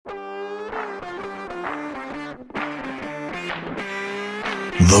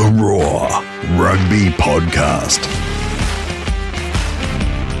The Raw Rugby Podcast.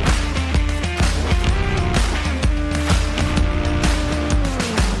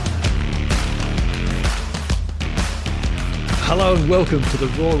 Hello and welcome to the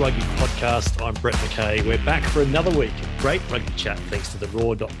Raw Rugby Podcast. I'm Brett McKay. We're back for another week of great rugby chat thanks to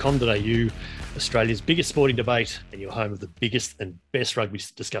theraw.com.au, Australia's biggest sporting debate and your home of the biggest and best rugby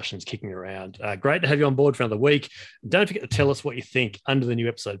discussions kicking around. Great to have you on board for another week. Don't forget to tell us what you think under the new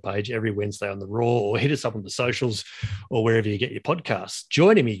episode page every Wednesday on the Raw, or hit us up on the socials or wherever you get your podcasts.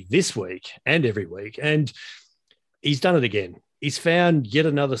 Joining me this week and every week, and he's done it again. He's found yet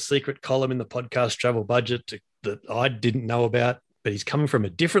another secret column in the podcast travel budget that I didn't know about, but he's coming from a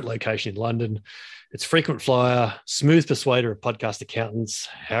different location in London. It's frequent flyer, smooth persuader of podcast accountants,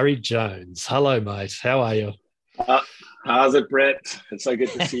 Harry Jones. Hello, mate. How are you? How's it, Brett? It's so good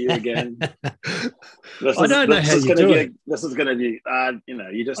to see you again. This is going to be,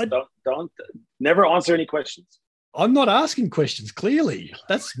 you just don't never answer any questions. I'm not asking questions, clearly.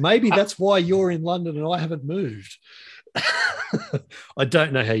 That's why you're in London and I haven't moved. I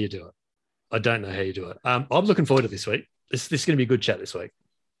don't know how you do it. I'm looking forward to this week. This is going to be a good chat this week.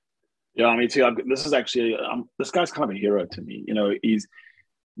 Yeah, me too. This guy's kind of a hero to me. You know,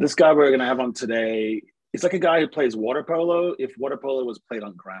 this guy we're going to have on today. He's like a guy who plays water polo if water polo was played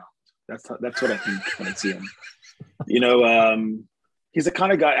on ground. That's what I think when I see him. You know, he's the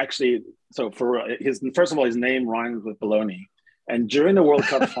kind of guy actually. So first of all, his name rhymes with Maloney. And during the World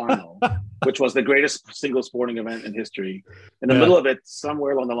Cup final, which was the greatest single sporting event in history, in the middle of it,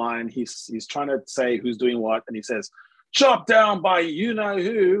 somewhere along the line, he's trying to say who's doing what, and he says, "Chopped down by you know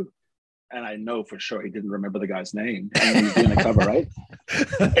who," and I know for sure he didn't remember the guy's name. And he's doing the cover, right?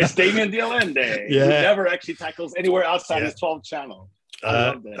 It's Damien Diolende, who never actually tackles anywhere outside his 12th channel.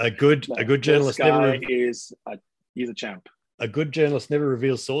 A good journalist. This guy he's a champ. A good journalist never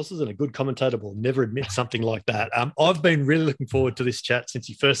reveals sources, and a good commentator will never admit something like that. I've been really looking forward to this chat since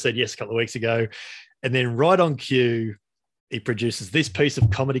he first said yes a couple of weeks ago. And then right on cue, he produces this piece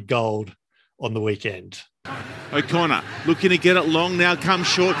of comedy gold on the weekend. O'Connor looking to get it long, now comes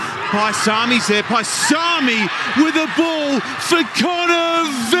short. Paisami's there. Paisami with a ball for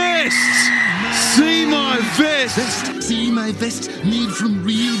Connor Vest. See my vest. See my vest, made from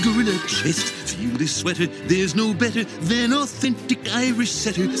real gorilla chest. Feel this sweater, there's no better than authentic Irish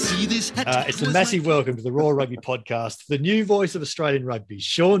setter. See this hat. It's a massive welcome to the Raw Rugby Podcast, the new voice of Australian rugby,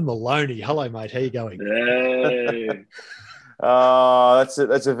 Sean Maloney. Hello, mate. How you going? Hey. That's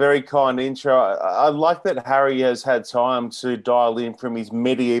a very kind intro. I like that Harry has had time to dial in from his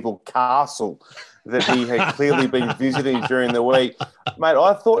medieval castle that he had clearly been visiting during the week. Mate,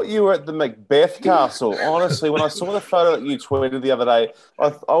 I thought you were at the Macbeth Castle. Honestly, when I saw the photo that you tweeted the other day,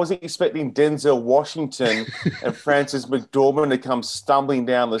 I was expecting Denzel Washington and Francis McDormand to come stumbling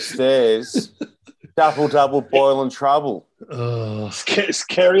down the stairs. Double, boil and trouble.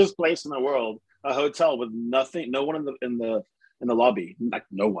 Scariest place in the world. A hotel with nothing, no one in the lobby, like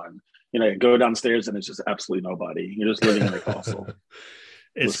no one. You know, you go downstairs and it's just absolutely nobody. You're just living in a castle.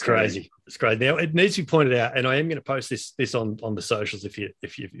 It's crazy. It's crazy. Now it needs to be pointed out, and I am going to post this on the socials if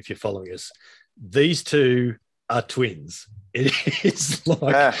you're following us. These two are twins. It is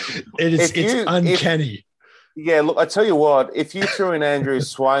like it's uncanny. Look, I tell you what. If you threw in Andrew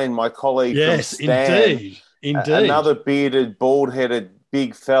Swain, my colleague, yes, from Stan, indeed, another bearded, bald-headed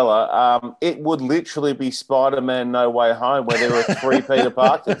big fella, it would literally be Spider-Man No Way Home, where there were three Peter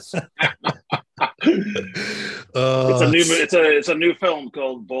Parkers. It's a new film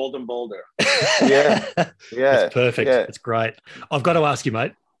called Bold and Bolder. Yeah. It's perfect. Yeah. It's great. I've got to ask you,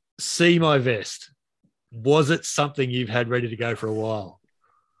 mate, see my vest. Was it something you've had ready to go for a while?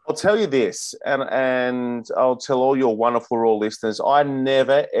 I'll tell you this, and I'll tell all your wonderful Raw listeners, I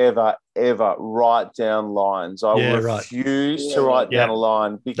never, ever, ever write down lines. I refuse to write down a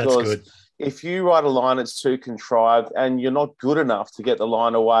line, because if you write a line, it's too contrived and you're not good enough to get the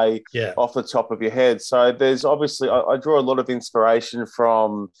line away off the top of your head. So there's obviously, I draw a lot of inspiration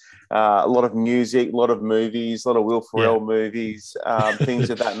from a lot of music, a lot of movies, a lot of Will Ferrell movies,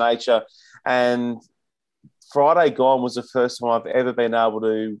 things of that nature. And Friday Gone was the first time I've ever been able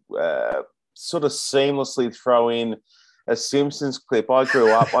to sort of seamlessly throw in a Simpsons clip. I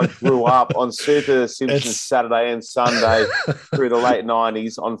grew up on Super Simpsons Saturday and Sunday through the late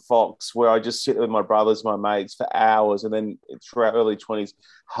 90s on Fox, where I just sit with my brothers, my mates for hours, and then throughout early 20s,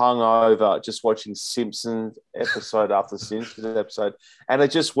 hung over just watching Simpsons episode after Simpsons episode. And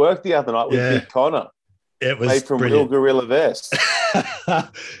it just worked the other night with Big Connor. It was made from brilliant. Real Gorilla Vest.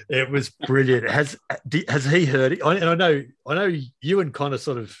 It was brilliant. Has he heard it? And I know you and Connor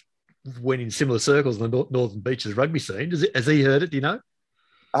sort of went in similar circles in the Northern Beaches rugby scene. Has he heard it? Do you know?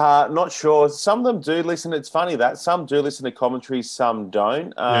 Not sure. Some of them do listen. It's funny that some do listen to commentary, some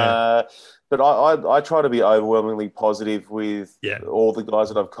don't. But I try to be overwhelmingly positive with all the guys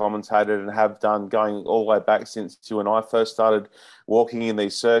that I've commentated and have done, going all the way back since you and I first started walking in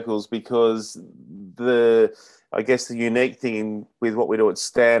these circles, because I guess the unique thing with what we do at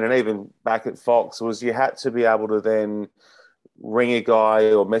Stan and even back at Fox was you had to be able to then ring a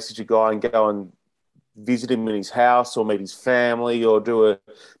guy or message a guy and go and visit him in his house or meet his family or do a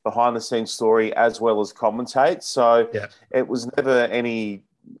behind-the-scenes story as well as commentate. So it was never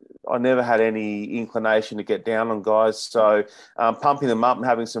I never had any inclination to get down on guys. So pumping them up and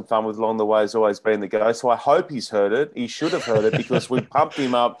having some fun with along the way has always been the go. So I hope he's heard it. He should have heard it, because we pumped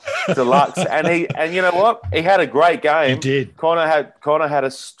him up deluxe. And you know what? He had a great game. He did. Connor had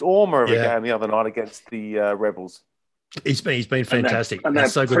a stormer of a game the other night against the Rebels. He's been fantastic. And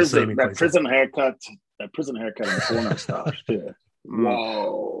that so good to see him. That prison haircut in the corner stuff too.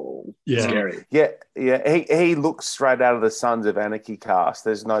 Whoa. Yeah. Scary. Yeah. He looks straight out of the Sons of Anarchy cast.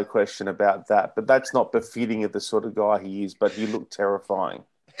 There's no question about that. But that's not befitting of the sort of guy he is, but he looked terrifying.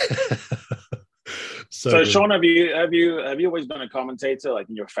 So Sean, have you always been a commentator, like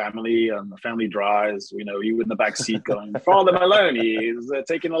in your family on the family drives? You know, you in the back seat going, Father Maloney is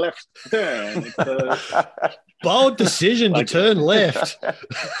taking a left turn. Bold decision to turn left.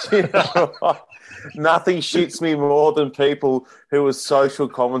 You know, nothing shits me more than people who are social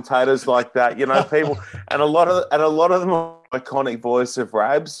commentators like that. You know, people, and a lot of them are iconic voice of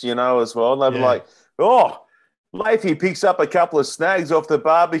Rabs, you know, as well. And they'll be like, oh, Leify picks up a couple of snags off the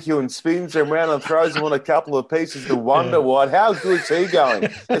barbecue and spins them around and throws them on a couple of pieces of Wonder White. How good's he going?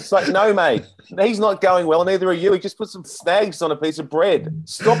 It's like, no, mate, he's not going well, neither are you. He just put some snags on a piece of bread.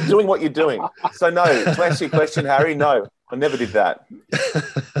 Stop doing what you're doing. So, no, to answer your question, Harry, no, I never did that.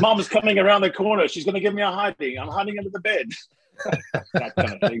 Mom's coming around the corner. She's going to give me a hiding. I'm hiding under the bed. That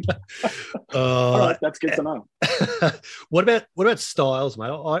kind of thing. All right, that's good to know. What about styles,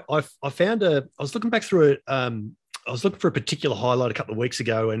 mate? I found I was looking back through it. I was looking for a particular highlight a couple of weeks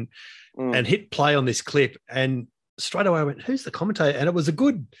ago and hit play on this clip, and straight away I went, who's the commentator? And it was a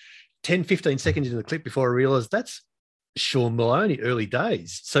good 10, 15 seconds into the clip before I realized that's Sean Maloney, early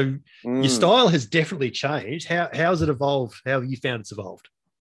days. So your style has definitely changed. How has it evolved? How have you found it's evolved?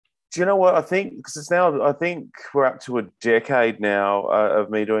 Do you know what I think? Because I think we're up to a decade now of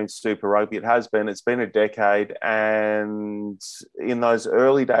me doing Super Rugby. It's been a decade. And in those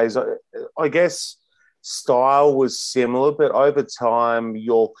early days, I guess style was similar, but over time,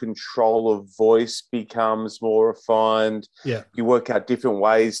 your control of voice becomes more refined. Yeah. You work out different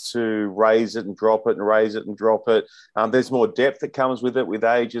ways to raise it and drop it and raise it and drop it. There's more depth that comes with it with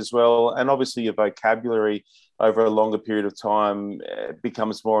age as well. And obviously your vocabulary over a longer period of time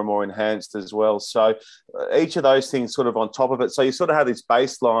becomes more and more enhanced as well. So each of those things sort of on top of it. So you sort of have this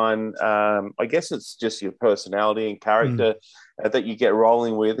baseline, I guess it's just your personality and character that you get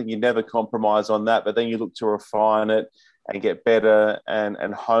rolling with, and you never compromise on that, but then you look to refine it and get better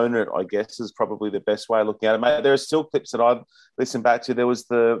and hone it, I guess, is probably the best way of looking at it. Mate, there are still clips that I've listened back to. There was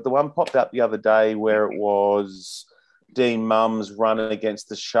the one popped up the other day where it was Dean Mums running against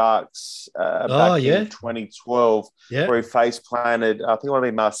the Sharks back in 2012, where he face planted, I think it might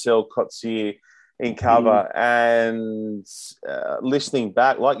be Marcel Coetzee in cover, and listening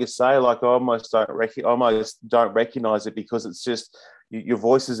back, like you say, like I almost don't recognize it, because it's just your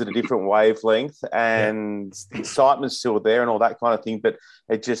voice is at a different wavelength, and the excitement's still there and all that kind of thing, but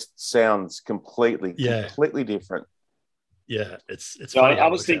it just sounds completely different. Yeah, it's. I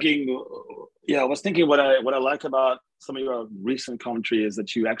was thinking what I like about some of your recent commentary is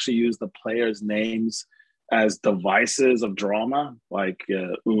that you actually use the players' names as devices of drama, like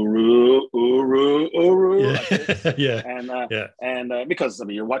Uru. And because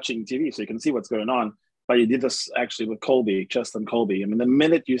you're watching TV, so you can see what's going on. But you did this actually with Cheslin Colby. I mean, the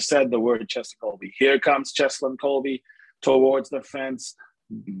minute you said the word Cheslin Colby, here comes Cheslin Colby towards the fence,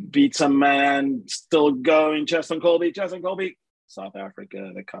 beats a man, still going, Cheslin Colby, South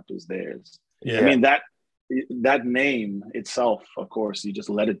Africa, the cup is theirs. Yeah. I mean, that name itself, of course, you just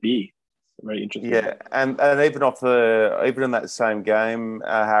let it be. Very interesting. Yeah, and even in that same game,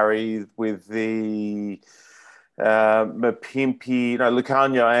 Harry, with the Mapimpi,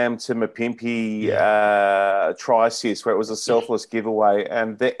 Lucanio Am to Mapimpi try assist, where it was a selfless giveaway,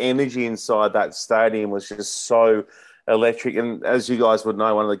 and the energy inside that stadium was just so electric. And as you guys would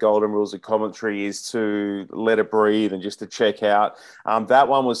know, one of the golden rules of commentary is to let it breathe and just to check out. That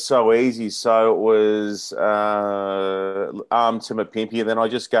one was so easy. So it was arm to Mapimpi, and then I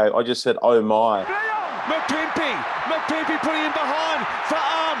just said, oh my. Mapimpi putting him behind for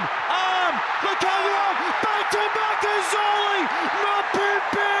arm, Lucanio, back to Zoli,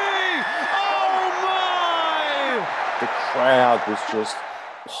 Mapimpi! crowd was just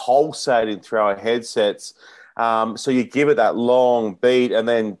pulsating through our headsets. So you give it that long beat and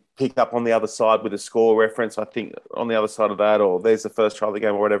then pick up on the other side with a score reference, I think, on the other side of that, or there's the first try of the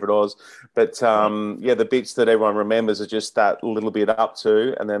game or whatever it was. But, the bits that everyone remembers are just that little bit up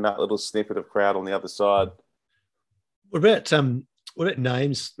to and then that little snippet of crowd on the other side. What about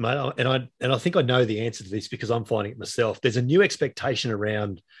names, mate? And I think I know the answer to this because I'm finding it myself. There's a new expectation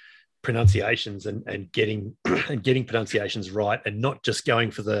around pronunciations and getting pronunciations right, and not just going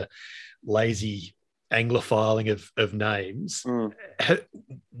for the lazy Anglophiling of names.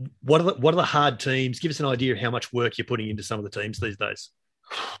 What are the hard teams? Give us an idea of how much work you're putting into some of the teams these days.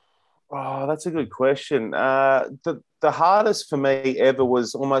 Oh, that's a good question. The hardest for me ever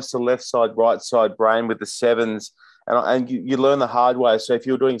was almost a left side, right side brain with the sevens, and you learn the hard way. So if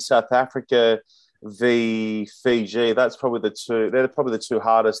you're doing South Africa v Fiji, that's probably the two. They're probably the two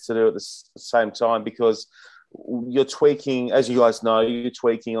hardest to do at the same time because you're tweaking, as you guys know, you're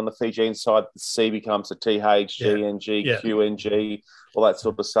tweaking on the Fijian side. The C becomes a TH, GNG, QNG, all that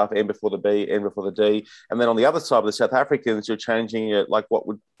sort of stuff. N before the B, N before the D. And then on the other side of the South Africans, you're changing it like what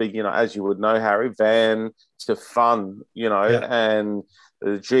would be, as you would know, Harry, van to fun, and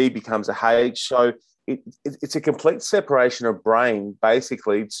the G becomes a H. So it's a complete separation of brain,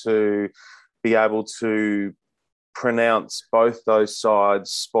 basically, to be able to pronounce both those sides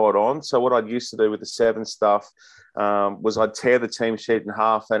spot on. So what I'd used to do with the seven stuff was I'd tear the team sheet in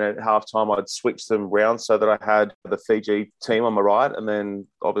half, and at halftime I'd switch them round so that I had the Fiji team on my right and then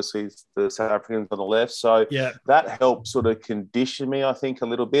obviously the South Africans on the left. So that helped sort of condition me, I think, a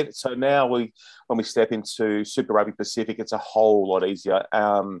little bit. So now when we step into Super Rugby Pacific, it's a whole lot easier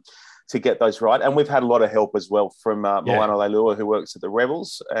to get those right. And we've had a lot of help as well from Maloney, who works at the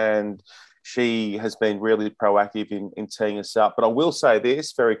Rebels, and she has been really proactive in teeing us up. But I will say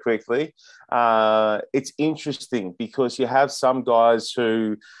this very quickly. It's interesting because you have some guys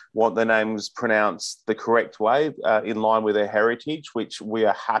who want their names pronounced the correct way in line with their heritage, which we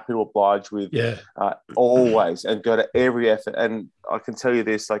are happy to oblige with always and go to every effort. And I can tell you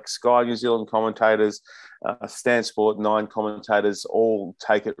this, like Sky New Zealand commentators, Stan Sport 9 commentators all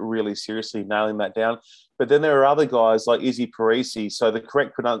take it really seriously, nailing that down. But then there are other guys like Izzy Parisi. So the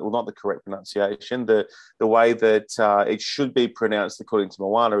correct not the correct pronunciation, the way that it should be pronounced according to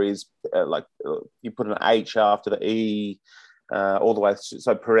Moana is you put an H after the E all the way.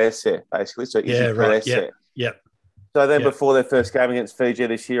 So Parese, basically. So Izzy Parese. Yeah. So then before their first game against Fiji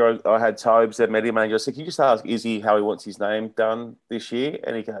this year, I had Tobes, their media manager. I said, can you just ask Izzy how he wants his name done this year?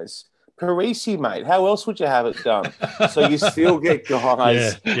 And he goes, Parisi, mate. How else would you have it done? So you still get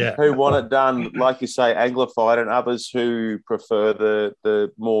guys who want it done, like you say, Anglified, and others who prefer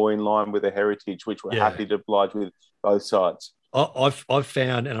the more in line with their heritage, which we're happy to oblige with both sides. I've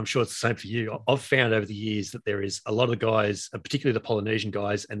found, and I'm sure it's the same for you, I've found over the years that there is a lot of the guys, and particularly the Polynesian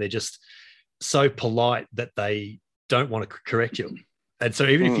guys, and they're just so polite that they don't want to correct you. And so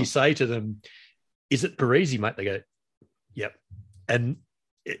even if you say to them, is it Parisi, mate? They go, yep. And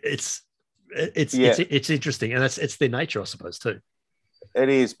it's interesting, and it's their nature, I suppose, too. It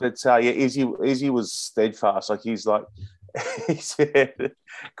is, but Izzy was steadfast. Like he said,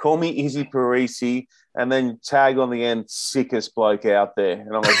 "Call me Izzy Parisi," and then tag on the end, sickest bloke out there.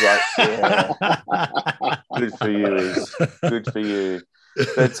 And I was like, "Yeah, good for you, Iz. Good for you."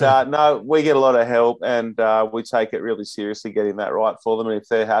 But no, we get a lot of help, and we take it really seriously, getting that right for them. And if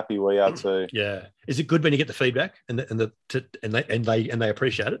they're happy, we are too. Yeah, is it good when you get the feedback and they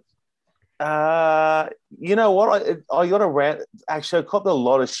appreciate it? You know what? I got a rant. Actually, I copped a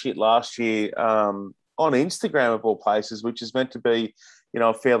lot of shit last year on Instagram of all places, which is meant to be,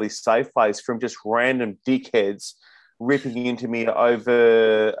 a fairly safe place, from just random dickheads ripping into me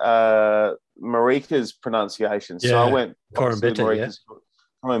over Marika's pronunciation. So I went Marika's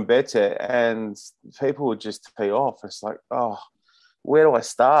Corumbete, and people would just tee off. It's like, oh, where do I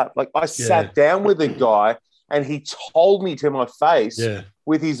start? Like I sat down with a guy, and he told me to my face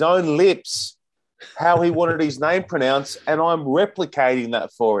with his own lips how he wanted his name pronounced, and I'm replicating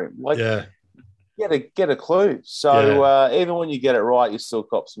that for him. Like, get a clue. So even when you get it right, you still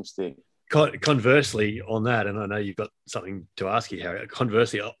cop some stick. Conversely, on that, and I know you've got something to ask you, Harry.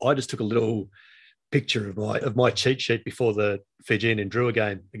 Conversely, I just took a little picture of my cheat sheet before the Fijian and Drua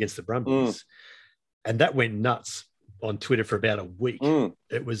game against the Brumbies, and that went nuts on Twitter for about a week.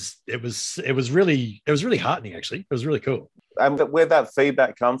 It was really heartening, actually. It was really cool. And where'd that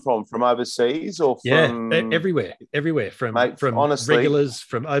feedback come from? From overseas or from everywhere? From honestly, regulars,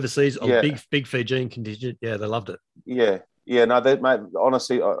 from overseas, big Fijian contingent. Yeah, they loved it. Yeah, no, mate,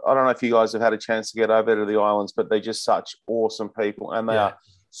 honestly, I don't know if you guys have had a chance to get over to the islands, but they're just such awesome people, and they are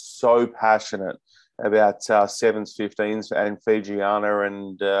so passionate. about sevens, 15s, and Fijiana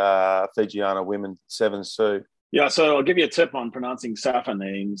and Fijiana women sevens too. Yeah, so I'll give you a tip on pronouncing Safa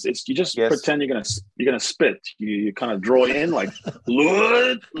names. It's you just pretend you're gonna spit. You kind of draw in like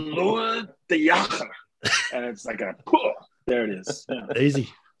Lud the Yacher, and it's like a there it is. Yeah. Easy.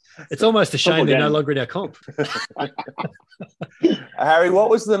 It's almost a shame they're no longer in our comp. Harry, what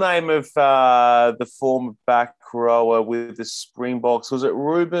was the name of the former back rower with the Springboks? Was it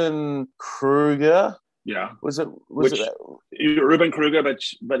Ruben Kruger? Yeah. Was it Ruben Kruger,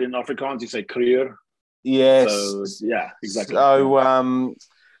 but in Afrikaans you say Kruger. Yes. So, yeah, exactly. So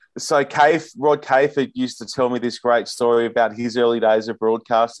Rod Caford used to tell me this great story about his early days of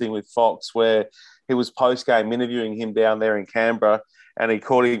broadcasting with Fox, where he was post-game interviewing him down there in Canberra, and he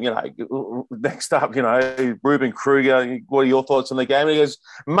called him, next up, Ruben Kruger, what are your thoughts on the game? And he goes,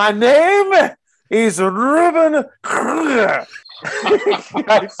 my name is Ruben Kruger.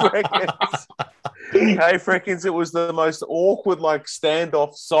 Dave reckons it was the most awkward,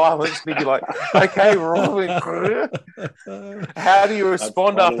 standoff silence. And he'd be like, okay, Ruben Kruger. How do you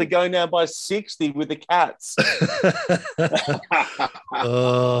respond after going down by 60 with the Cats?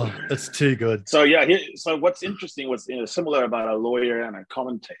 Oh, that's too good. So, so what's interesting, what's similar about a lawyer and a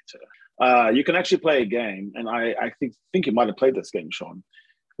commentator, you can actually play a game, and I think you might have played this game, Sean,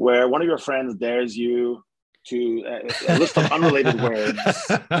 where one of your friends dares you to a list of unrelated words,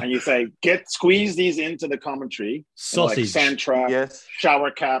 and you say, squeeze these into the commentary. Sausage. Like sand trap,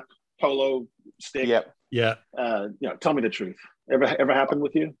 shower cap, polo stick. Yep. Yeah. Tell me the truth. Ever happened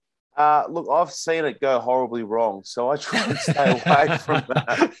with you? Look, I've seen it go horribly wrong, so I try and stay away from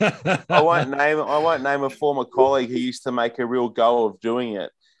that. I won't name a former colleague who used to make a real go of doing it,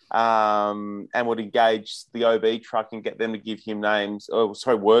 and would engage the OB truck and get them to give him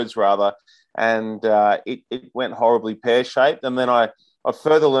words rather. And it went horribly pear-shaped. And then I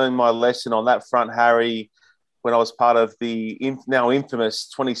further learned my lesson on that front, Harry, when I was part of the now infamous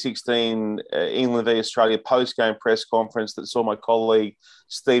 2016 England v Australia post-game press conference that saw my colleague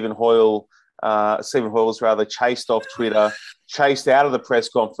Stephen Hoyles chased off Twitter, chased out of the press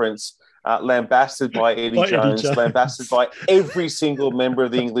conference, lambasted by Eddie Jones, lambasted by every single member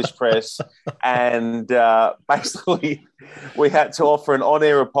of the English press. And basically we had to offer an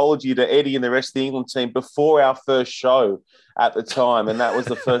on-air apology to Eddie and the rest of the England team before our first show at the time. And that was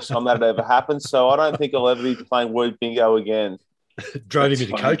the first time that had ever happened. So I don't think I'll ever be playing word bingo again. Drove him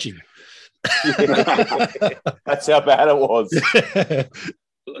into coaching. That's how bad it was.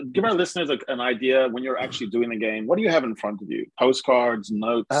 Give our listeners an idea when you're actually doing the game. What do you have in front of you? Postcards,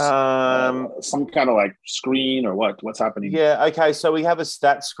 notes, some kind of screen or what? What's happening? Yeah, okay. So we have a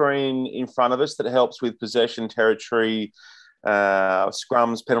stat screen in front of us that helps with possession, territory,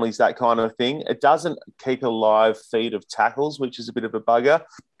 scrums, penalties, that kind of thing. It doesn't keep a live feed of tackles, which is a bit of a bugger.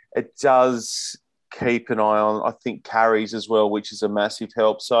 It does keep an eye on, I think, carries as well, which is a massive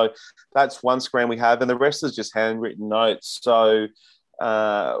help. So that's one screen we have, and the rest is just handwritten notes. So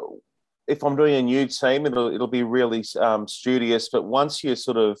if I'm doing a new team, it'll be really studious. But once you're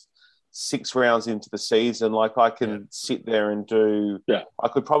sort of 6 rounds into the season, I can sit there and do. Yeah. I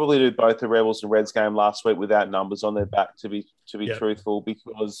could probably do both the Rebels and Reds game last week without numbers on their back, to be truthful,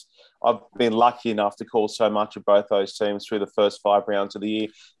 because I've been lucky enough to call so much of both those teams through the first 5 rounds of the year.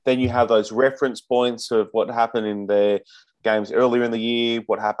 Then you have those reference points of what happened in their games earlier in the year,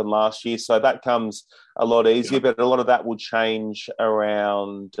 what happened last year. So that comes a lot easier, but a lot of that will change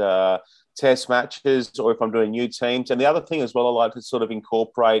around test matches or if I'm doing new teams. And the other thing as well I like to sort of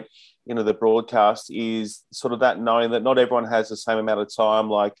incorporate into the broadcast is sort of that knowing that not everyone has the same amount of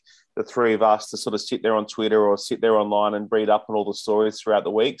time, like the three of us, to sort of sit there on Twitter or sit there online and read up on all the stories throughout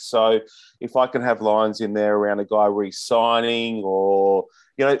the week. So if I can have lines in there around a guy re-signing or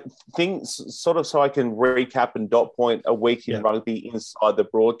things sort of so I can recap and dot point a week in rugby inside the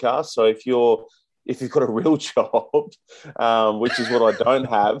broadcast. So if you've got a real job, which is what I don't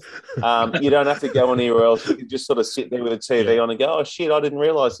have, you don't have to go anywhere else. You can just sort of sit there with a TV on and go, oh, shit, I didn't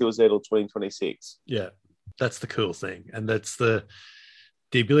realise he was there till 2026. Yeah, that's the cool thing. And that's the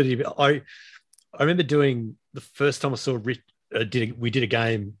ability to I remember doing the first time I saw we did a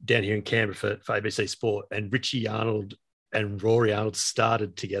game down here in Canberra for ABC Sport, and Richie Arnold and Rory Arnold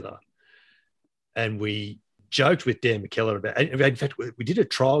started together. And we joked with Dan McKellar about, in fact, we did a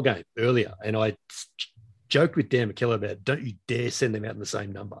trial game earlier, and I joked with Dan McKellar about, don't you dare send them out in the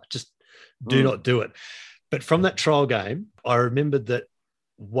same number. Just do not do it. But from that trial game, I remembered that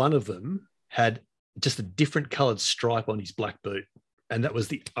one of them had just a different coloured stripe on his black boot. And that was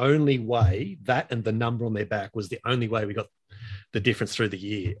the only way, that and the number on their back was the only way we got the difference through the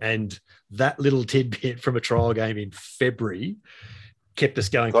year. And that little tidbit from a trial game in February kept us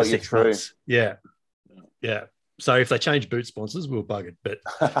going for 6 months. Yeah. Yeah. So if they change boot sponsors, we'll bug it. But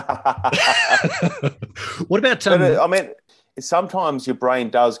what about? I mean, sometimes your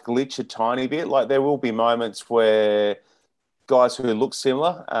brain does glitch a tiny bit. Like there will be moments where guys who look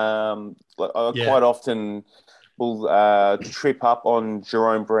similar, quite often will trip up on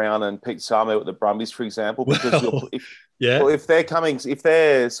Jerome Brown and Pete Samu at the Brumbies, for example, because if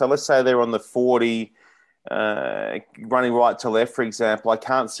they're so let's say they're on the 40. Running right to left, for example, I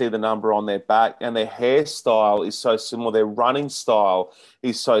can't see the number on their back, and their hairstyle is so similar. Their running style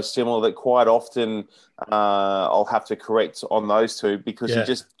is so similar that quite often I'll have to correct on those two because you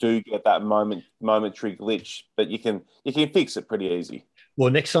just do get that momentary glitch, but you can fix it pretty easy. Well,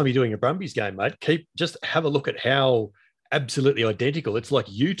 next time you're doing a Brumbies game, mate, just have a look at how absolutely identical. It's like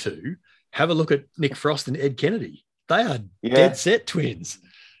you two. Have a look at Nick Frost and Ed Kennedy. They are dead set twins.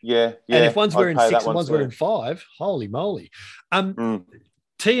 Yeah. And if one's wearing 6 and one's wearing 5, holy moly.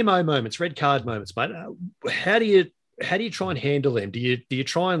 TMO moments, red card moments, mate. How do you try and handle them? Do you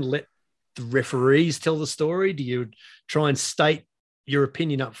try and let the referees tell the story? Do you try and state your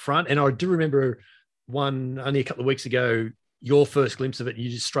opinion up front? And I do remember one only a couple of weeks ago, your first glimpse of it, you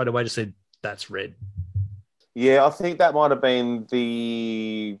just straight away just said, that's red. Yeah, I think that might have been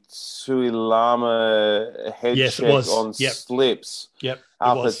the Suilama head check on slips. Yep.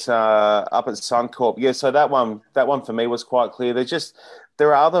 Up at Suncorp. Yeah, so that one for me was quite clear.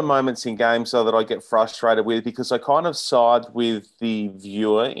 There are other moments in games though that I get frustrated with because I kind of side with the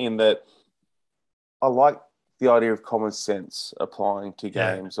viewer in that I like the idea of common sense applying to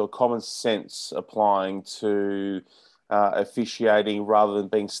games or common sense applying to officiating rather than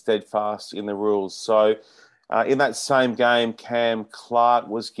being steadfast in the rules. So in that same game, Cam Clark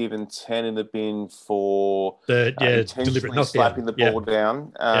was given 10 in the bin for intentionally slapping the ball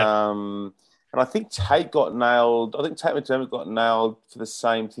down. And I think Tate got nailed. I think Tate McDermott got nailed for the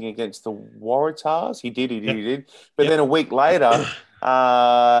same thing against the Waratahs. He did. But then a week later,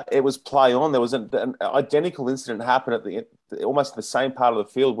 it was play on. There was an identical incident happened at almost the same part of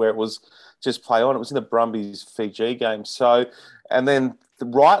the field where it was just play on. It was in the Brumbies Fiji game. So, and then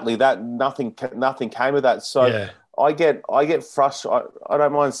rightly that nothing came of that. So I get frustrated. I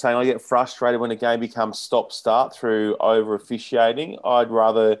don't mind saying I get frustrated when a game becomes stop-start through over officiating. I'd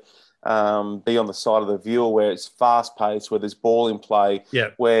rather be on the side of the viewer where it's fast-paced, where there's ball in play,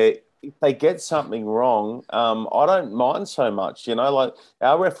 where if they get something wrong, I don't mind so much. Like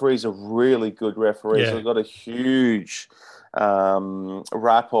our referees are really good referees. We've got a huge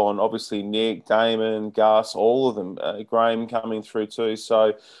rap on, obviously, Nick, Damon, Gus, all of them, Graham coming through too.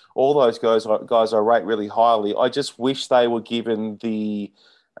 So all those guys I rate really highly. I just wish they were given the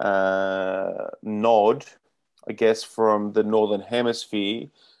nod, I guess, from the Northern Hemisphere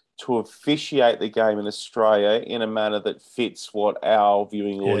to officiate the game in Australia in a manner that fits what our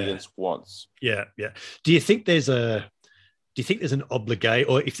viewing audience wants. Yeah. Do you think there's an obligation,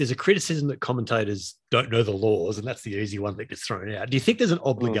 or if there's a criticism that commentators don't know the laws, and that's the easy one that gets thrown out, do you think there's an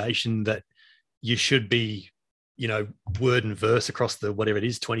obligation that you should be, word and verse across the, whatever it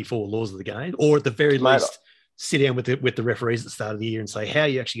is, 24 laws of the game, or at the very least sit down with the referees at the start of the year and say, how are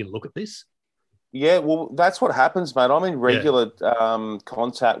you actually going to look at this? Yeah, well, that's what happens, mate. I'm in regular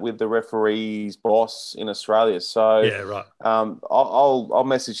contact with the referee's boss in Australia. So I'll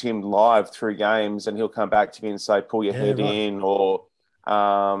message him live through games and he'll come back to me and say, pull your head in or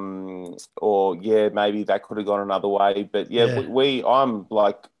maybe that could have gone another way. But I'm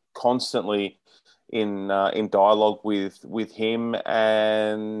like constantly in dialogue with him.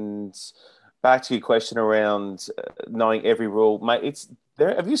 And back to your question around knowing every rule, mate,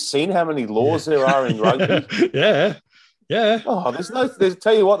 have you seen how many laws there are in rugby? Yeah. Oh,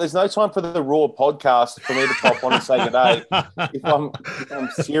 tell you what, there's no time for the Raw podcast for me to pop on and say good day if I'm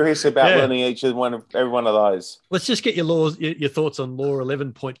serious about learning every one of those. Let's just get your thoughts on Law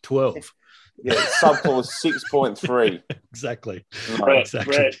 11.12. Yeah, subclause 6.3. Exactly.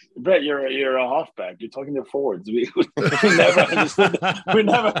 Brett, you're a halfback. You're talking to forwards. We never understood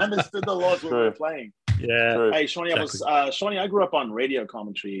the laws we were playing. Yeah. True. Hey, Shawnee, exactly. I grew up on radio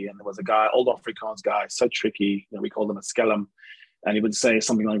commentary, and there was a guy, old Afrikaans guy, so tricky. We called him a skellum, and he would say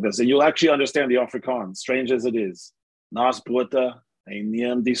something like this, and you'll actually understand the Afrikaans, strange as it is. Naas Botha, hy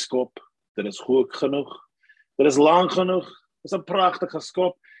neem die skop. Dit is goed genoeg. Dit is lang genoeg. Dit is 'n pragtige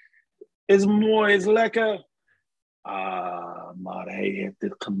skop. Is mooi, is lekker. Maar hy het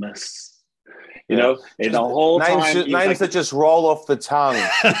dit gemis. And the whole names that just roll off the tongue.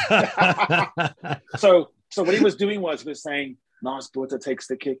 So what he was doing was saying, Naas Botha takes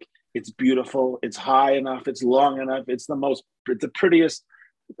the kick. It's beautiful. It's high enough. It's long enough. It's the prettiest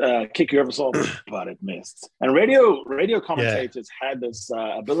kick you ever saw, but it missed. And radio commentators had this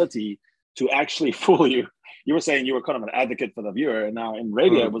ability to actually fool you. You were saying you were kind of an advocate for the viewer, and now in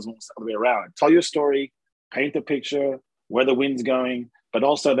radio it was almost the other way around. Tell your story, paint the picture, where the wind's going, but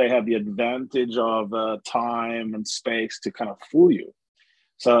also they have the advantage of time and space to kind of fool you.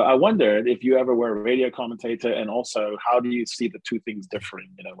 So I wondered if you ever were a radio commentator, and also how do you see the two things differing,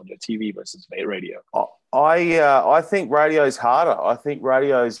 when you're TV versus radio? I think radio is harder. I think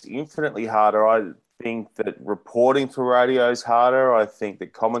radio is infinitely harder. I think that reporting for radio is harder. I think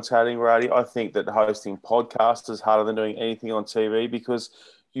that commentating radio, I think that hosting podcasts is harder than doing anything on TV, because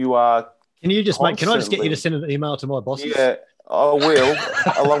you are. Can you just can I just get you to send an email to my bosses? Yeah. I will,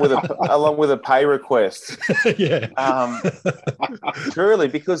 along with a pay request. Yeah, truly,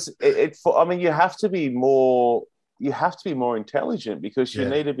 because you have to be more intelligent, because you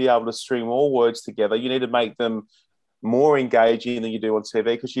need to be able to string all words together. You need to make them more engaging than you do on TV,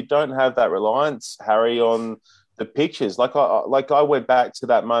 because you don't have that reliance, Harry, on the pictures. Like I went back to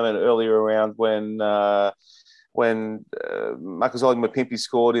that moment earlier around when Marcus Mapimpi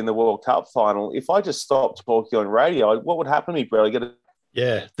scored in the World Cup final. If I just stopped talking on radio, what would happen to me, bro? The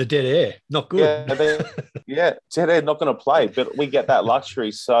dead air. Not good. Dead air, not going to play, but we get that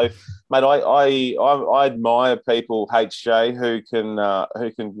luxury. So, mate, I admire people, HJ, who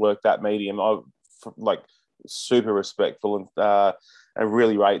can work that medium. I'm super respectful and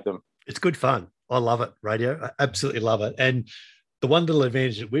really rate them. It's good fun. I love it, radio. I absolutely love it. And the one little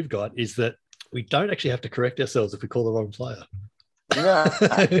advantage that we've got is that we don't actually have to correct ourselves if we call the wrong player. No.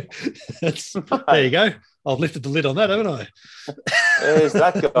 There you go. I've lifted the lid on that, haven't I? There's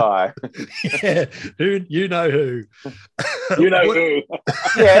that guy. Yeah. Who? You know who. Who.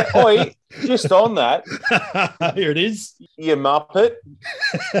 Yeah. Oi, just on that. Here it is. You muppet.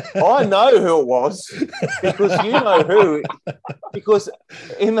 I know who it was, because you know who. Because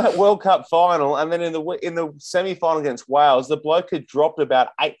in that World Cup final, and then in the semi-final against Wales, the bloke had dropped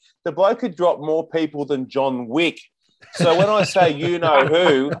more people than John Wick. So when I say you know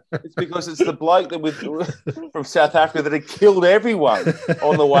who, it's because it's the bloke from South Africa that had killed everyone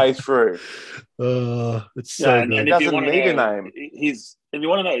on the way through. It's so good. He doesn't need a name. If you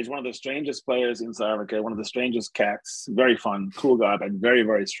want to know, he's one of the strangest players in South Africa, one of the strangest cats. Very fun, cool guy, but very,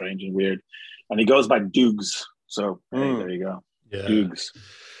 very strange and weird. And he goes by Dukes. So there you go. Yeah. Dukes.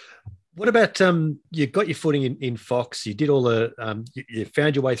 What about you got your footing in Fox? You did all the you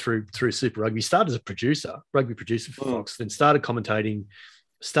found your way through Super Rugby. You started as a rugby producer for Fox, then started commentating,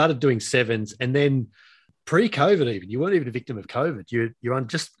 started doing sevens, and then pre-COVID even, you weren't even a victim of COVID. You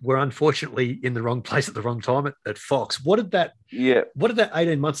were unfortunately in the wrong place at the wrong time at Fox. What did that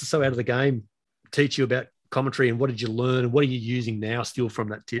 18 months or so out of the game teach you about commentary, and what did you learn, and what are you using now still from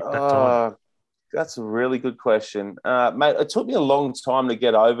that time? That's a really good question, mate. It took me a long time to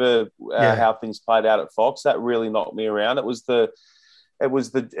get over how things played out at Fox. That really knocked me around. That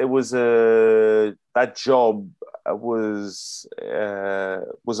job was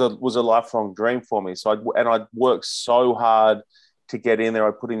a lifelong dream for me. So I'd worked so hard to get in there.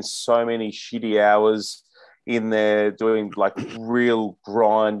 I put in so many shitty hours in there doing like real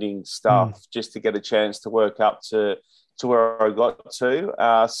grinding stuff just to get a chance to work up to where I got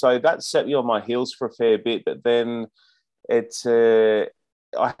to. So that set me on my heels for a fair bit, but then I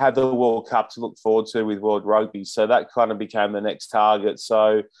had the World Cup to look forward to with World Rugby. So that kind of became the next target.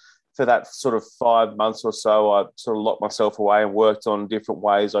 So for that sort of 5 months or so, I sort of locked myself away and worked on different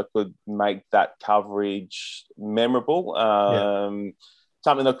ways I could make that coverage memorable.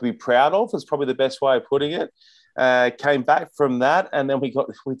 Something I could be proud of is probably the best way of putting it. Came back from that, and then we got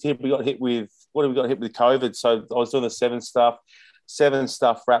hit with COVID. So I was doing the seven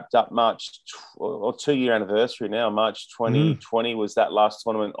stuff wrapped up March or 2-year anniversary now. March 2020 was that last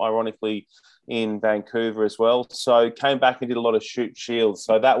tournament, ironically in Vancouver as well. So came back and did a lot of shoot shields.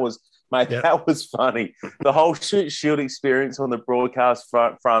 So that was, mate, that was funny. The whole shoot shield experience on the broadcast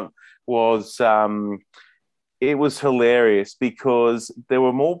front was it was hilarious, because there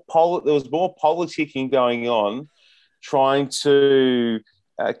was more politicking going on trying to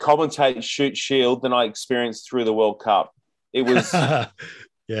commentate shoot shield than I experienced through the World Cup. It was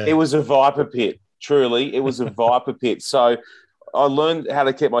it was a viper pit. Truly, it was a viper pit. So I learned how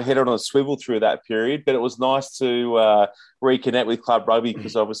to keep my head on a swivel through that period, but it was nice to reconnect with club rugby,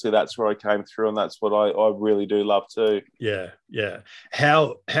 because obviously that's where I came through, and that's what I really do love too. Yeah.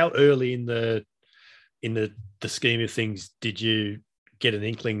 How early in the scheme of things did you get an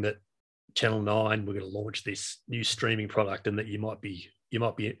inkling that Channel 9 were going to launch this new streaming product, and that you might be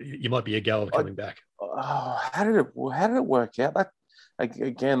a go of coming back? How did it work out?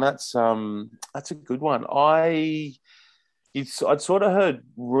 That's a good one. I'd sort of heard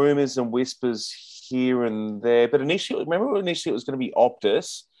rumors and whispers here and there, but initially it was going to be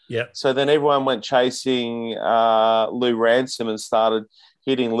Optus. Yeah. So then everyone went chasing Lou Ransom and started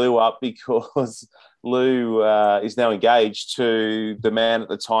hitting Lou up because Lou is now engaged to the man at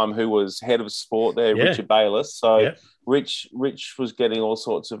the time who was head of sport there, Richard Bayliss. So Rich was getting all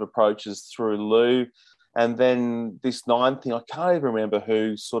sorts of approaches through Lou. And then this Nine thing, I can't even remember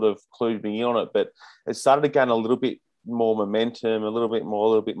who sort of clued me in on it, but it started to gain a little bit more momentum, a little bit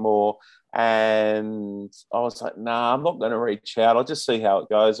more. And I was like, nah, I'm not going to reach out. I'll just see how it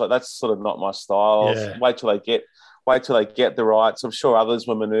goes. Like, that's sort of not my style. Yeah. Wait till they get the rights. I'm sure others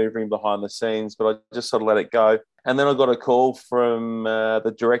were manoeuvring behind the scenes, but I just sort of let it go. And then I got a call from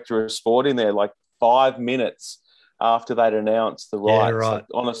the director of sport in there, like 5 minutes after they'd announced the rights. Yeah, right. Like,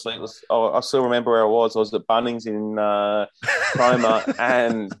 honestly, I still remember where I was. I was at Bunnings in Cromer,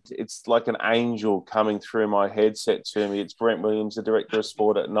 and it's like an angel coming through my headset to me. It's Brent Williams, the director of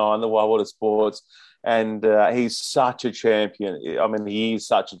sport at Nine, the Whitewater Sports, and he's such a champion. I mean, he is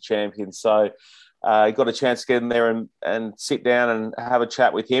such a champion. So got a chance to get in there and sit down and have a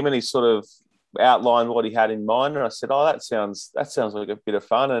chat with him, and he sort of outlined what he had in mind. And I said, oh, that sounds like a bit of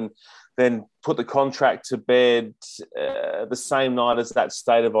fun. And then put the contract to bed the same night as that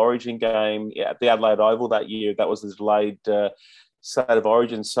State of Origin game at the Adelaide Oval that year. That was the delayed State of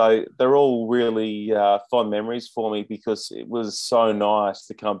Origin. So they're all really fond memories for me because it was so nice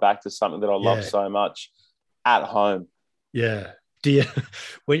to come back to something that I love so much at home. Yeah. Do you,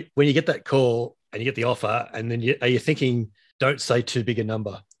 when you get that call and you get the offer, and then are you thinking, don't say too big a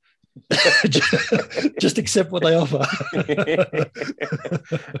number? just accept what they offer.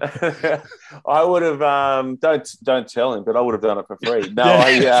 I would have don't tell him, but I would have done it for free. No,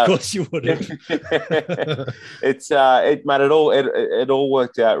 of course you would have. It all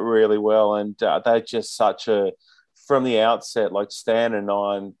worked out really well, and they're just such a, from the outset, like Stan and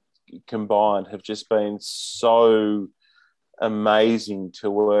Nine combined have just been so amazing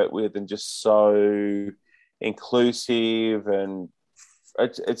to work with and just so inclusive, and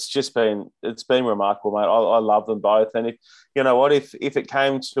it's been remarkable, mate. I love them both, and if you know what, if it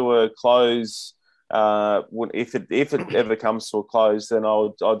came to a close, if it ever comes to a close, then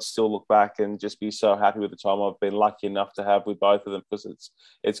I'd still look back and just be so happy with the time I've been lucky enough to have with both of them, because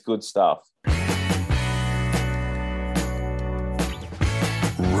it's good stuff.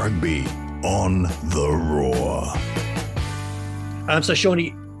 Rugby on the Roar. So,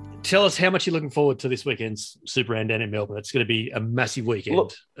 Shawnee, tell us how much you're looking forward to this weekend's Super Round down in Melbourne. It's going to be a massive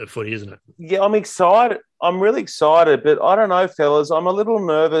weekend of footy, isn't it? Yeah, I'm excited. I'm really excited, but I don't know, fellas. I'm a little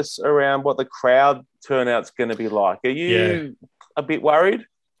nervous around what the crowd turnout's going to be like. Are you a bit worried?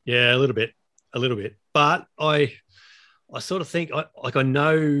 Yeah, a little bit. But I sort of think, I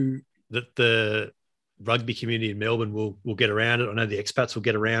know that the rugby community in Melbourne will get around it. I know the expats will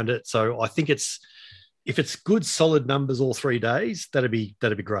get around it. So I think if it's good, solid numbers all 3 days, that'd be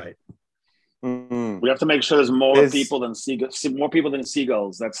great. We have to make sure there's more people than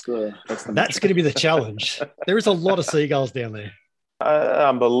seagulls. That's going to be the challenge. There is a lot of seagulls down there.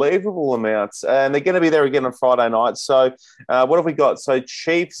 Unbelievable amounts, and they're going to be there again on Friday night. So, what have we got? So,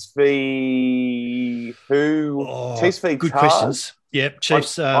 Chiefs v who? Chiefs v good Tars? Questions. Yep,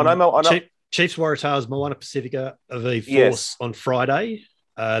 Chiefs. I know. Chiefs Waratahs Moana Pacifica v Force on Friday.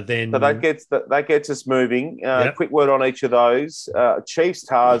 So that gets us moving. Quick word on each of those. Chiefs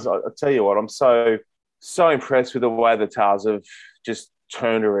Tars. I tell you what, I'm so impressed with the way the Tars have just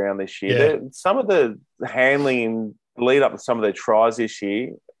turned around this year. Some of the handling and lead up to some of their tries this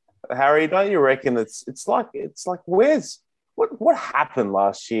year, Harry, don't you reckon it's like where's what happened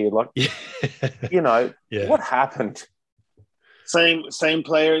last year? Like, what happened? Same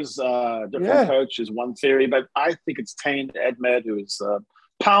players, different coach is one theory, but I think it's Tane Edmed, who is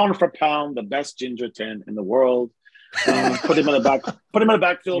pound for pound the best ginger 10 in the world. Put him in the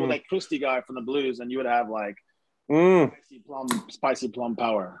backfield with that Christie guy from the Blues, and you would have like spicy plum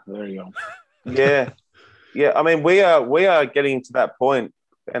power. There you go. Yeah. I mean, we are getting to that point,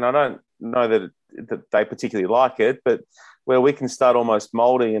 and I don't know that they particularly like it, but where we can start almost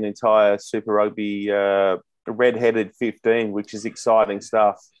moulding an entire Super Rugby red-headed 15, which is exciting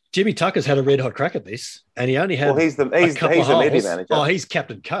stuff. Jimmy Tucker's had a red-hot crack at this, and he only had he's the media manager. Oh, he's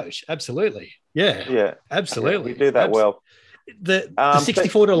captain coach. Absolutely. Yeah, absolutely. We do that well. The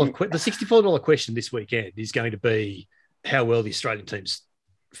 $64 question this weekend is going to be how well the Australian teams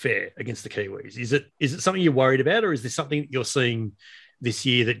fare against the Kiwis. Is it something you're worried about, or is there something that you're seeing this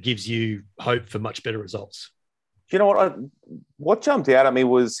year that gives you hope for much better results? You know what jumped out at me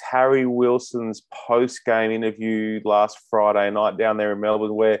was Harry Wilson's post-game interview last Friday night down there in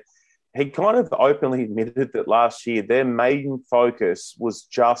Melbourne, where he kind of openly admitted that last year their main focus was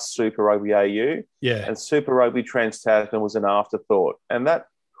just Super Rugby AU, and Super Rugby Trans-Tasman was an afterthought. And that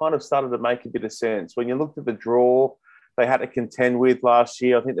kind of started to make a bit of sense. When you looked at the draw they had to contend with last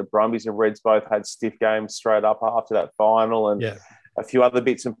year, I think the Brumbies and Reds both had stiff games straight up after that final and a few other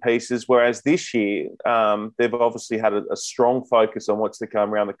bits and pieces, whereas this year they've obviously had a strong focus on what's to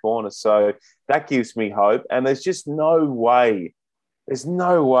come around the corner. So that gives me hope. And there's just no way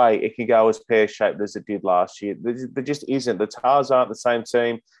it can go as pear-shaped as it did last year. There just isn't. The Tars aren't the same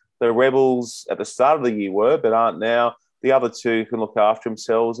team. The Rebels at the start of the year were, but aren't now. The other two can look after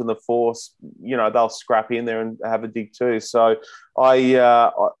themselves, and the Force, they'll scrap in there and have a dig too. So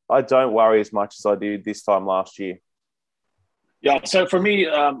I don't worry as much as I did this time last year. Yeah. So for me,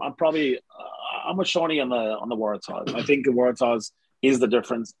 I'm with Shawnee on the Waratahs. I think the Waratahs is the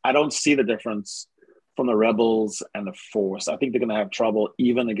difference. I don't see the difference from the Rebels and the Force. I think they're going to have trouble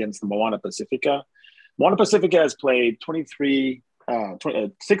even against the Moana Pacifica. Moana Pacifica has played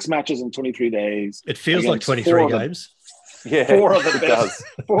 6 matches in 23 days. It feels like 23 games. Four of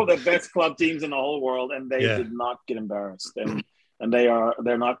the best club teams in the whole world, and they did not get embarrassed. And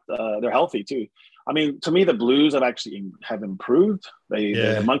they're healthy too. I mean, to me, the Blues have improved.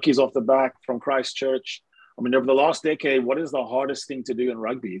 The monkeys off the back from Christchurch. I mean, over the last decade, what is the hardest thing to do in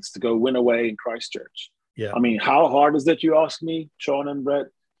rugby? It's to go win away in Christchurch. Yeah. I mean, how hard is it, you ask me, Sean and Brett?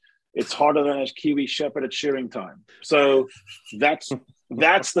 It's harder than a Kiwi shepherd at shearing time. So that's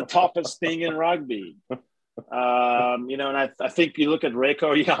the toughest thing in rugby. And I think you look at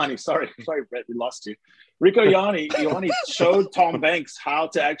Rieko Ioane. Sorry, Brett, we lost you. Rieko Ioane showed Tom Banks how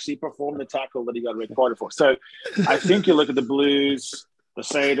to actually perform the tackle that he got recorded for. So I think you look at the Blues, the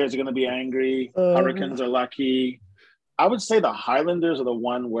Satyrs are going to be angry. Hurricanes are lucky. I would say the Highlanders are the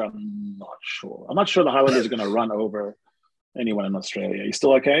one where I'm not sure. I'm not sure the Highlanders are going to run over anyone in Australia. You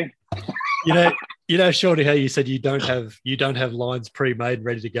still okay? Shorty, how you said you don't have lines pre-made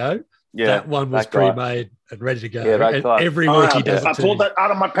ready to go. Yeah, that one was pre-made and ready to go. Yeah, and every week he does it. I pulled that out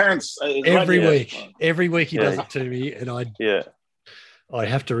of my pants. Every week he does it to me, and I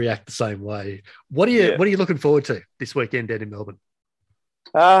have to react the same way. What are you looking forward to this weekend down in Melbourne?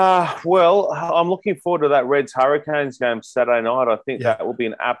 Well, I'm looking forward to that Reds Hurricanes game Saturday night. I think that will be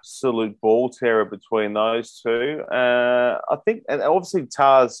an absolute ball terror between those two. I think, and obviously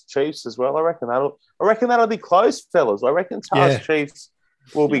Tars Chiefs as well. I reckon that'll be close, fellas. I reckon Tars Chiefs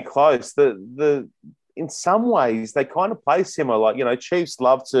will be close. In some ways they kind of play similar. Like, Chiefs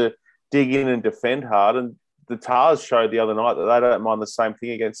love to dig in and defend hard, and the Tars showed the other night that they don't mind the same thing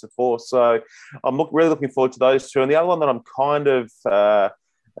against the Force. So I'm really looking forward to those two. And the other one that I'm kind of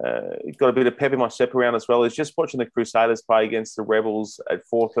got a bit of pep in my step around as well is just watching the Crusaders play against the Rebels at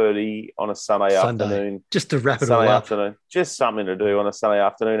 4:30 on a Sunday afternoon. Just to wrap it all up. Afternoon. Just something to do on a Sunday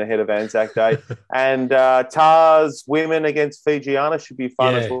afternoon ahead of Anzac Day. And Tars women against Fijiana should be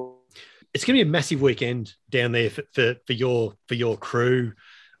fun as well. It's going to be a massive weekend down there for your crew.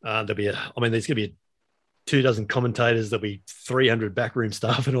 There's going to be 24 commentators. There'll be 300 backroom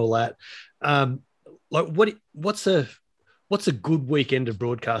staff and all that. What's a good weekend of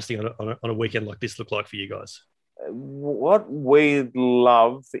broadcasting on a weekend like this look like for you guys? What we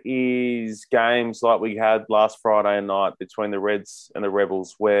love is games like we had last Friday night between the Reds and the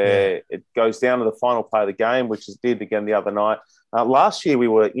Rebels, where it goes down to the final play of the game, which it did again the other night. Last year, we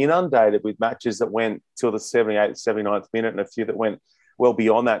were inundated with matches that went till the 78th, 79th minute, and a few that went well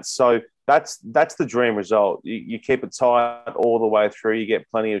beyond that. So that's the dream result. You keep it tight all the way through. You get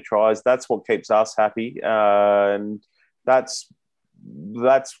plenty of tries. That's what keeps us happy, and that's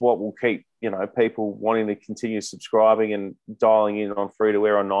what will keep people wanting to continue subscribing and dialing in on free to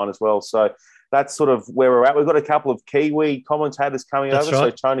air on 9 as well. So that's sort of where we're at. We've got a couple of Kiwi commentators coming over.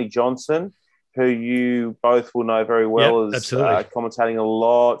 Right. So Tony Johnson, who you both will know very well, is commentating a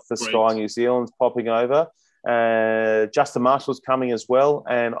lot for Sky New Zealand, popping over. Justin Marshall's coming as well,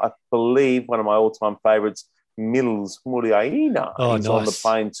 and I believe one of my all-time favourites, Mills Muriaina, is on the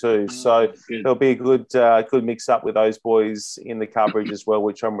plane too. So there'll be a good mix-up with those boys in the coverage as well,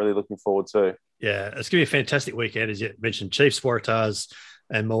 which I'm really looking forward to. Yeah, it's going to be a fantastic weekend, as you mentioned. Chiefs, Waratahs,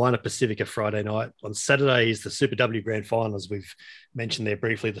 and Moana Pacifica Friday night. On Saturday is the Super W Grand Final, as we've mentioned there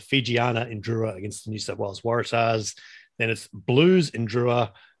briefly. The Fijiana in Drua against the New South Wales Waratahs. Then it's Blues in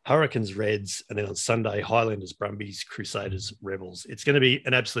Drua, Hurricanes, Reds, and then on Sunday, Highlanders, Brumbies, Crusaders, Rebels. It's going to be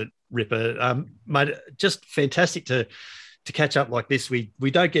an absolute ripper. Mate, just fantastic to catch up like this. We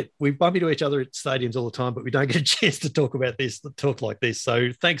bump into each other at stadiums all the time, but we don't get a chance to talk like this.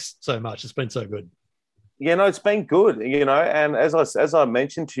 So thanks so much. It's been so good. It's been good, and as I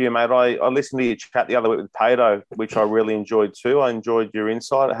mentioned to you, mate, I listened to your chat the other week with Pato, which I really enjoyed too. I enjoyed your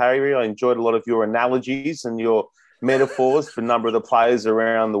insight, Harry. I enjoyed a lot of your analogies and your metaphors for a number of the players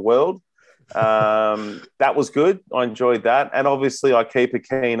around the world. That was good. I enjoyed that. And obviously I keep a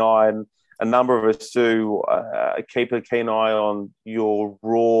keen eye, and a number of us do keep a keen eye on your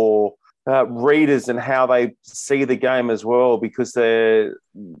Raw readers and how they see the game as well, because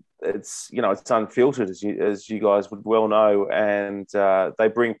it's unfiltered, as you guys would well know, and they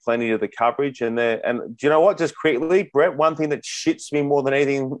bring plenty to the coverage. And do you know what? Just quickly, Brett, one thing that shits me more than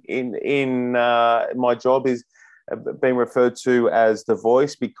anything in my job is being referred to as the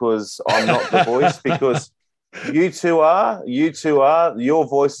voice, because I'm not the voice. Because you two are your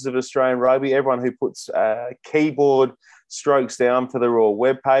voices of Australian rugby. Everyone who puts keyboard strokes down for the Raw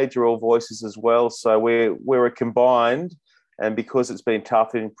webpage are all voices as well. So we're a combined. And because it's been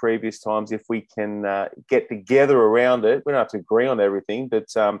tough in previous times, if we can get together around it, we don't have to agree on everything, but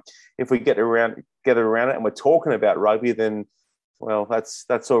if we get together around it and we're talking about rugby, then, well,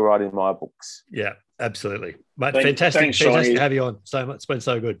 that's all right in my books. Yeah, absolutely. Mate, fantastic to have you on. So much. It's been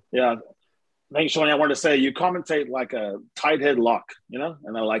so good. Yeah. Thanks, Shawnee. I wanted to say you commentate like a tight head lock, and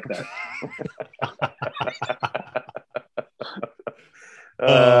I like that.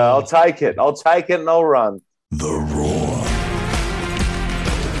 I'll take it and I'll run. The Roar.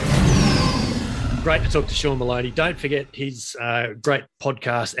 Great to talk to Sean Maloney. Don't forget his great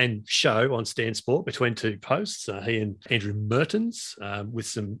podcast and show on Stan Sport, Between Two Posts. He and Andrew Mertens with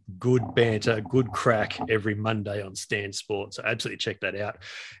some good banter, good crack every Monday on Stan Sport. So absolutely check that out.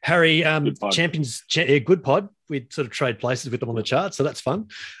 Harry, good pod. We sort of trade places with them on the chart, so that's fun.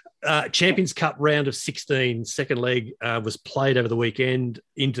 Champions Cup round of 16, second leg was played over the weekend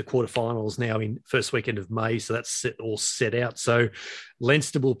into quarterfinals now in first weekend of May. So that's all set out. So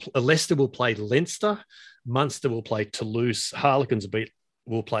Leicester will play Leinster, Munster will play Toulouse, Harlequins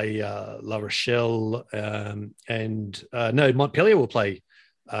will play La Rochelle, Montpellier will play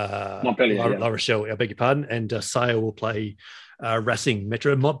La Rochelle, I beg your pardon, and Sale will play Racing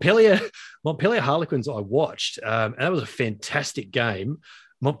Metro. Montpellier Harlequins I watched, and that was a fantastic game.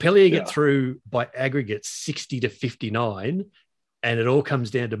 Montpellier get through by aggregate 60-59, and it all comes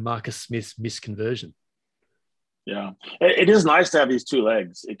down to Marcus Smith's misconversion. Yeah, it is nice to have these two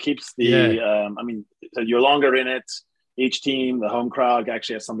legs. It keeps the, you're longer in it. Each team, the home crowd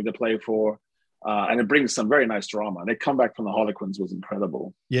actually has something to play for. And it brings some very nice drama. They come back from the Harlequins was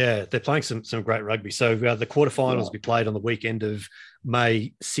incredible. Yeah, they're playing some great rugby. So the quarterfinals will be played on the weekend of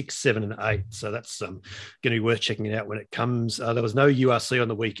May 6, 7 and 8. So that's going to be worth checking it out when it comes. There was no URC on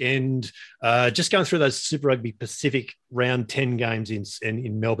the weekend. Just going through those Super Rugby Pacific round 10 games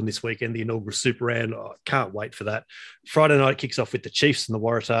in Melbourne this weekend, the inaugural Super Round. I can't wait for that. Friday night kicks off with the Chiefs and the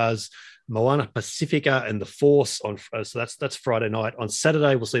Waratahs. Moana Pacifica and the Force so that's Friday night. On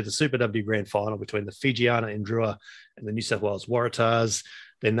Saturday, we'll see the Super Rugby Grand Final between the Fijiana Indrua and the New South Wales Waratahs.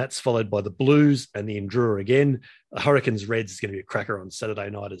 Then that's followed by the Blues and the Indrua again. The Hurricanes Reds is going to be a cracker on Saturday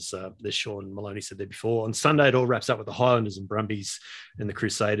night, as Sean Maloney said there before. On Sunday, it all wraps up with the Highlanders and Brumbies and the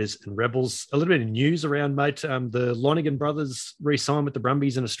Crusaders and Rebels. A little bit of news around, mate. The Lonergan brothers re-signed with the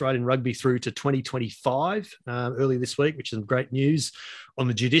Brumbies and Australian rugby through to 2025 early this week, which is great news. On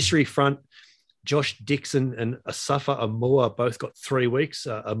the judiciary front, Josh Dixon and Asafa Amoa both got 3 weeks.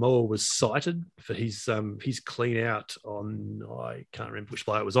 Amoa was cited for his clean out on, I can't remember which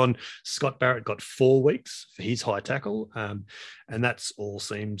player it was on. Scott Barrett got 4 weeks for his high tackle. And that's all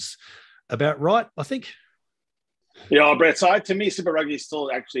seems about right, I think. Yeah, Brett. So to me, Super Rugby is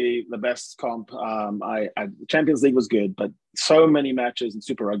still actually the best comp. Champions League was good, but so many matches in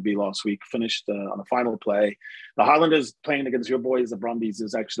Super Rugby last week finished on a final play. The Highlanders playing against your boys, the Brumbies,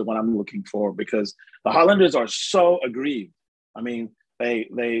 is actually the one I'm looking for, because the Highlanders are so aggrieved. I mean, they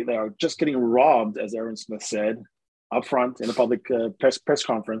are just getting robbed, as Aaron Smith said, up front in a public press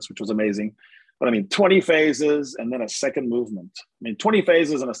conference, which was amazing. But I mean, 20 phases and then a second movement. I mean, 20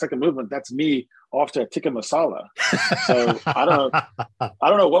 phases and a second movement, that's me after a tikka masala. So I don't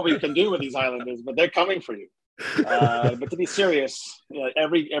know what we can do with these Highlanders, but they're coming for you. But to be serious,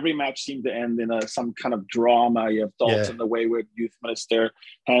 every match seemed to end in some kind of drama. You have Dalton, the wayward youth minister,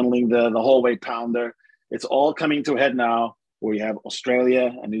 handling the hallway pounder. It's all coming to a head now, where you have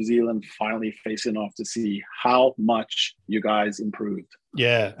Australia and New Zealand finally facing off to see how much you guys improved.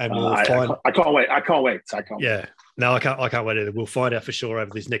 Yeah, and we'll I can't wait. I can't wait. Yeah, no, I can't wait either. We'll find out for sure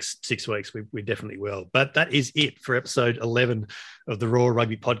over these next 6 weeks. We definitely will. But that is it for episode 11 of the Raw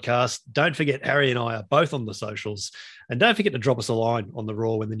Rugby Podcast. Don't forget, Harry and I are both on the socials, and don't forget to drop us a line on the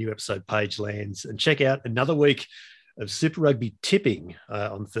Raw when the new episode page lands, and check out another week of Super Rugby tipping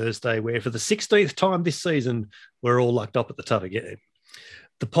on Thursday, where for the 16th time this season, we're all lucked up at the top again.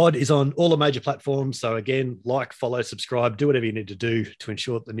 The pod is on all the major platforms. So again, like, follow, subscribe, do whatever you need to do to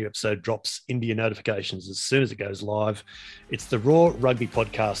ensure that the new episode drops into your notifications as soon as it goes live. It's the Raw Rugby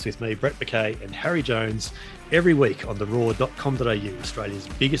Podcast with me, Brett McKay, and Harry Jones, every week on theraw.com.au, Australia's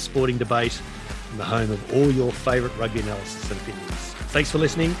biggest sporting debate and the home of all your favourite rugby analysis and opinions. Thanks for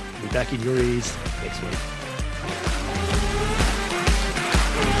listening. We'll be back in your ears next week.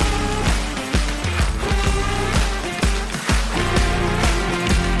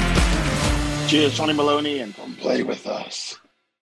 Cheers, Johnny Maloney, and come play with us.